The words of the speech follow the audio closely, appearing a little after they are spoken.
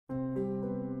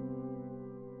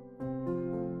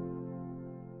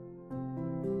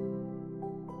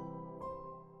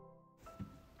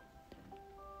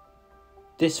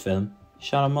This film,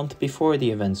 shot a month before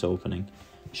the event's opening,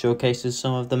 showcases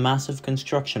some of the massive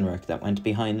construction work that went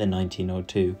behind the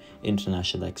 1902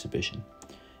 International Exhibition,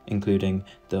 including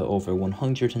the over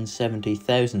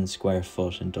 170,000 square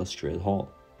foot industrial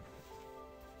hall.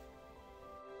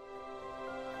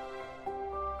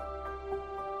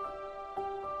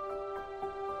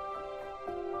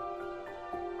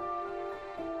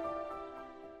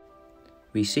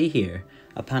 We see here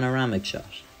a panoramic shot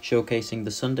showcasing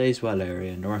the Sunday's Well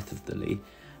area north of the Lee,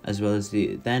 as well as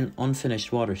the then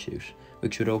unfinished water chute,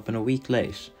 which would open a week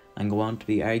late and go on to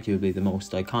be arguably the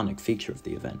most iconic feature of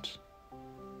the event.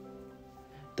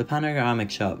 The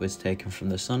panoramic shot was taken from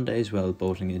the Sunday's Well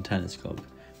Boating and Tennis Club,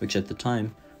 which at the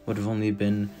time would have only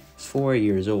been 4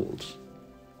 years old.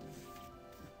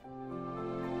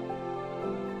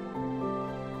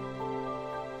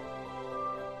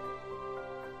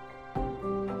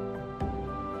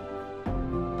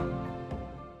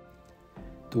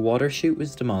 The water chute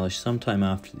was demolished sometime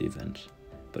after the event,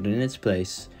 but in its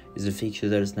place is a feature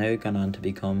that has now gone on to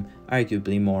become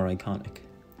arguably more iconic: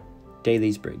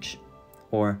 Daly's Bridge,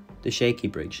 or the Shaky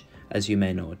Bridge as you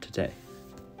may know it today.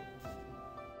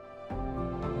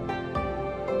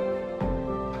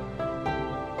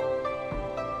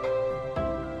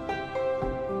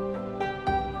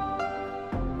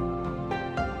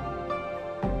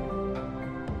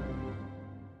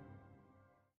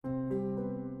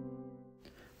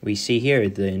 We see here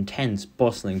the intense,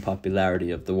 bustling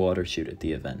popularity of the water chute at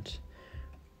the event,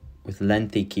 with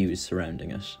lengthy queues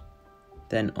surrounding it,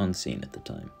 then unseen at the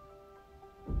time.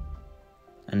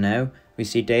 And now we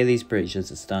see Daly's Bridge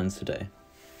as it stands today,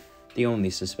 the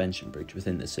only suspension bridge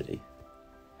within the city.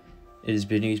 It has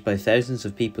been used by thousands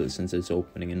of people since its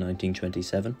opening in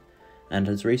 1927, and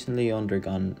has recently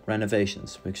undergone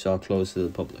renovations which saw it closed to the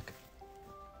public.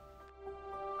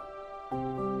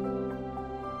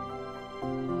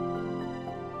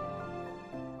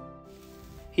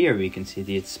 Here we can see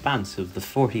the expanse of the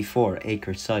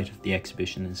 44-acre site of the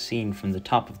exhibition as seen from the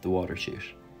top of the water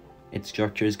chute, its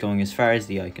structures going as far as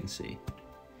the eye can see.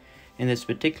 In this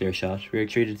particular shot, we are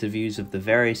treated to views of the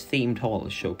various themed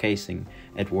halls showcasing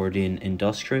Edwardian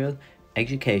industrial,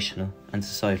 educational and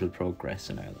societal progress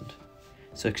in Ireland,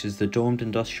 such as the domed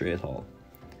industrial hall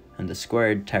and the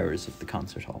squared towers of the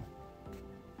concert hall.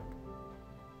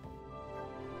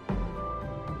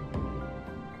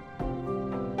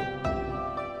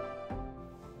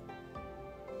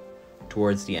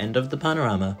 Towards the end of the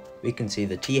panorama, we can see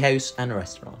the tea house and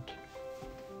restaurant.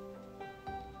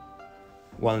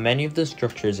 While many of the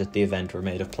structures at the event were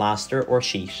made of plaster or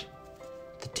sheet,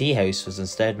 the tea house was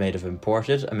instead made of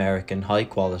imported American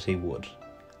high-quality wood.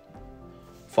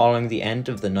 Following the end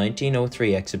of the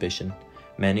 1903 exhibition,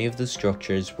 many of the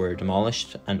structures were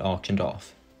demolished and auctioned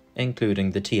off,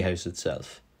 including the tea house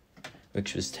itself,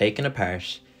 which was taken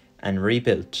apart and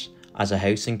rebuilt as a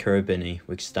house in Currabinny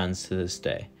which stands to this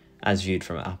day, as viewed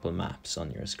from Apple Maps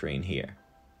on your screen here.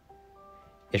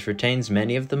 It retains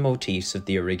many of the motifs of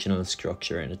the original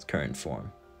structure in its current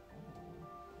form.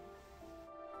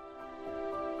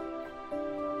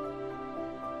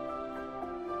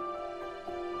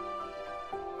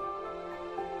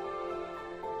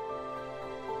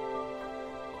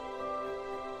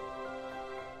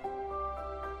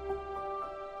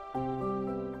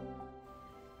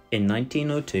 In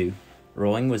 1902,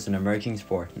 rowing was an emerging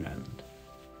sport in Ireland.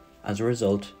 As a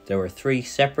result, there were 3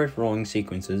 separate rowing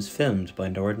sequences filmed by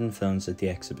Northern Films at the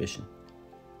exhibition.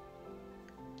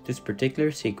 This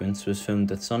particular sequence was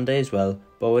filmed at Sunday's Well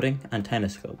Boating and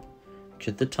Tennis Club, which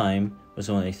at the time was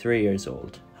only 3 years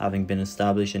old, having been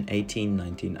established in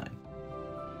 1899.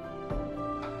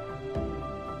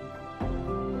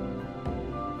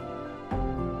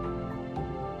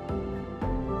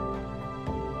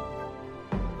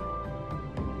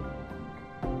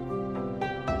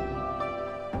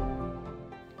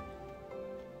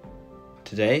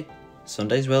 Today,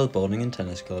 Sunday's Well Bowling and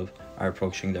Tennis Club are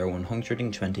approaching their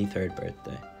 123rd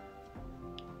birthday.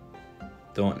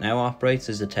 Though it now operates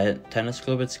as a tennis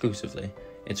club exclusively,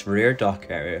 its rear dock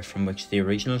area from which the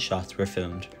original shots were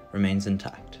filmed remains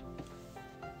intact.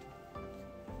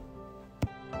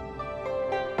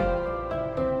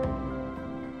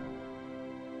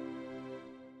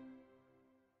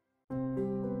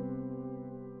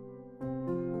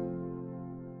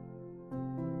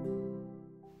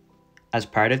 As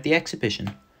part of the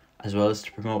exhibition, as well as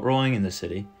to promote rowing in the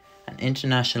city, an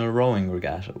international rowing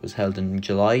regatta was held in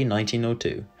July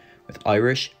 1902, with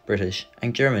Irish, British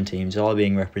and German teams all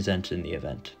being represented in the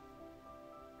event.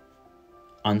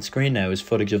 On screen now is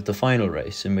footage of the final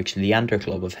race in which Leander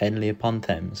Club of Henley upon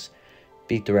Thames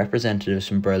beat the representatives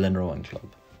from Berlin Rowing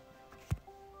Club.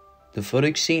 The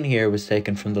footage seen here was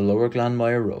taken from the Lower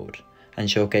Glanmire Road and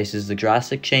showcases the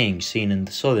drastic change seen in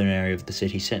the southern area of the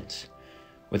city since,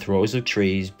 with rows of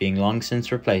trees being long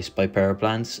since replaced by power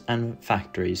plants and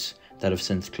factories that have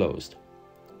since closed.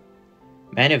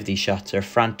 Many of these shots are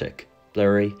frantic,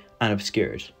 blurry and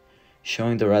obscured,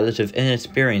 showing the relative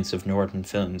inexperience of northern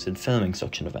films in filming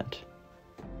such an event.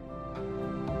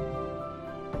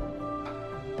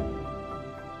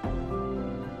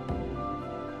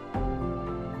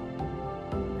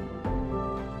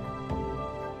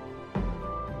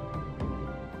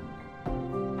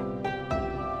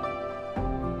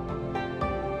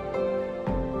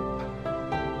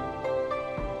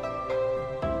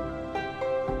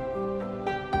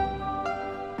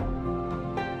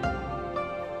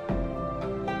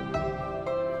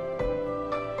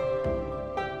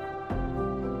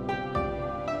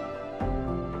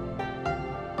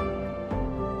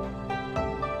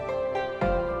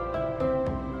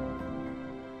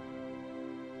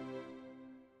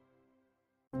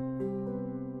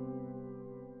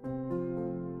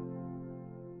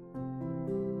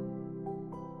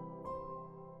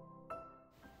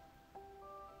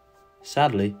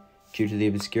 Sadly, due to the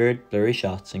obscured, blurry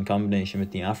shots in combination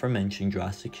with the aforementioned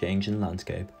drastic change in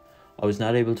landscape, I was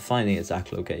not able to find the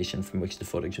exact location from which the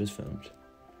footage was filmed.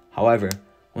 However,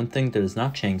 one thing that has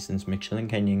not changed since Michelin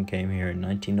Kenyon came here in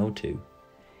 1902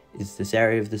 is this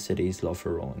area of the city's love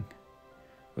for rowing,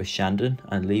 with Shandon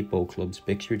and Lee boat clubs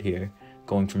pictured here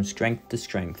going from strength to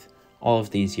strength all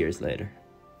of these years later.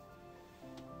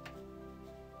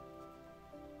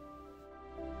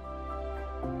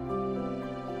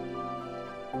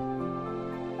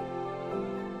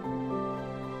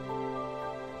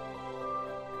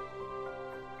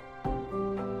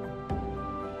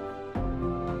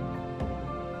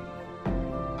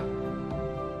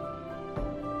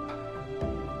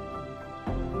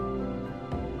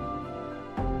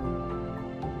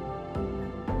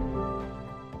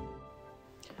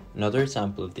 Another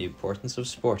example of the importance of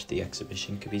sport to the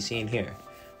exhibition can be seen here,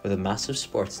 with a massive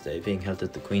sports day being held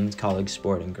at the Queen's College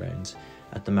Sporting Grounds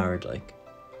at the Mardyke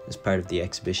as part of the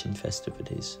exhibition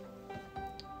festivities.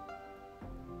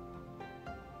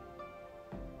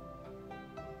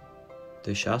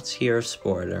 The shots here of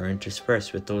sport are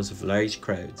interspersed with those of large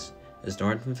crowds, as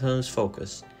Northern Film's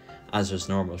focus, as was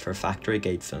normal for factory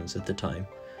gate films at the time,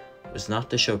 was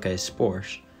not to showcase sport,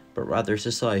 but rather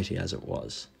society as it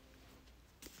was.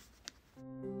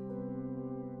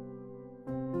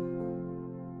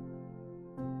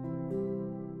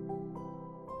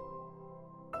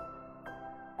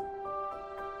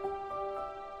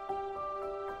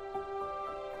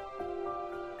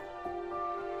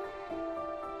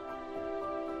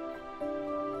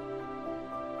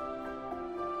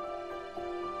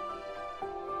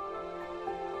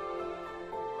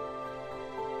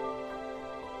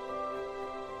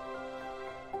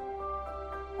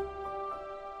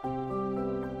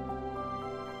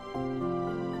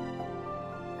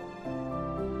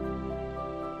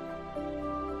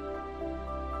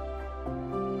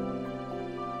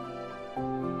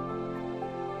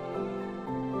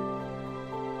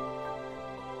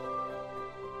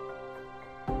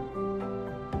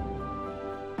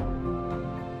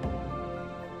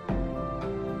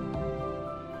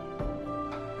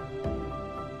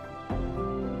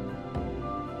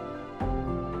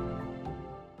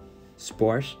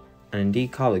 Sport, and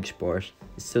indeed college sport,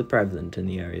 is still prevalent in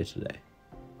the area today.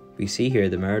 We see here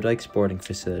the Mardyke sporting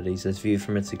facilities as viewed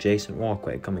from its adjacent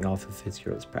walkway coming off of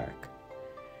Fitzgerald's Park.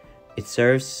 It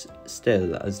serves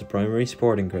still as the primary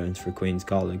sporting grounds for Queen's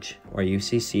College, or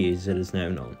UCC as it is now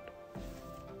known,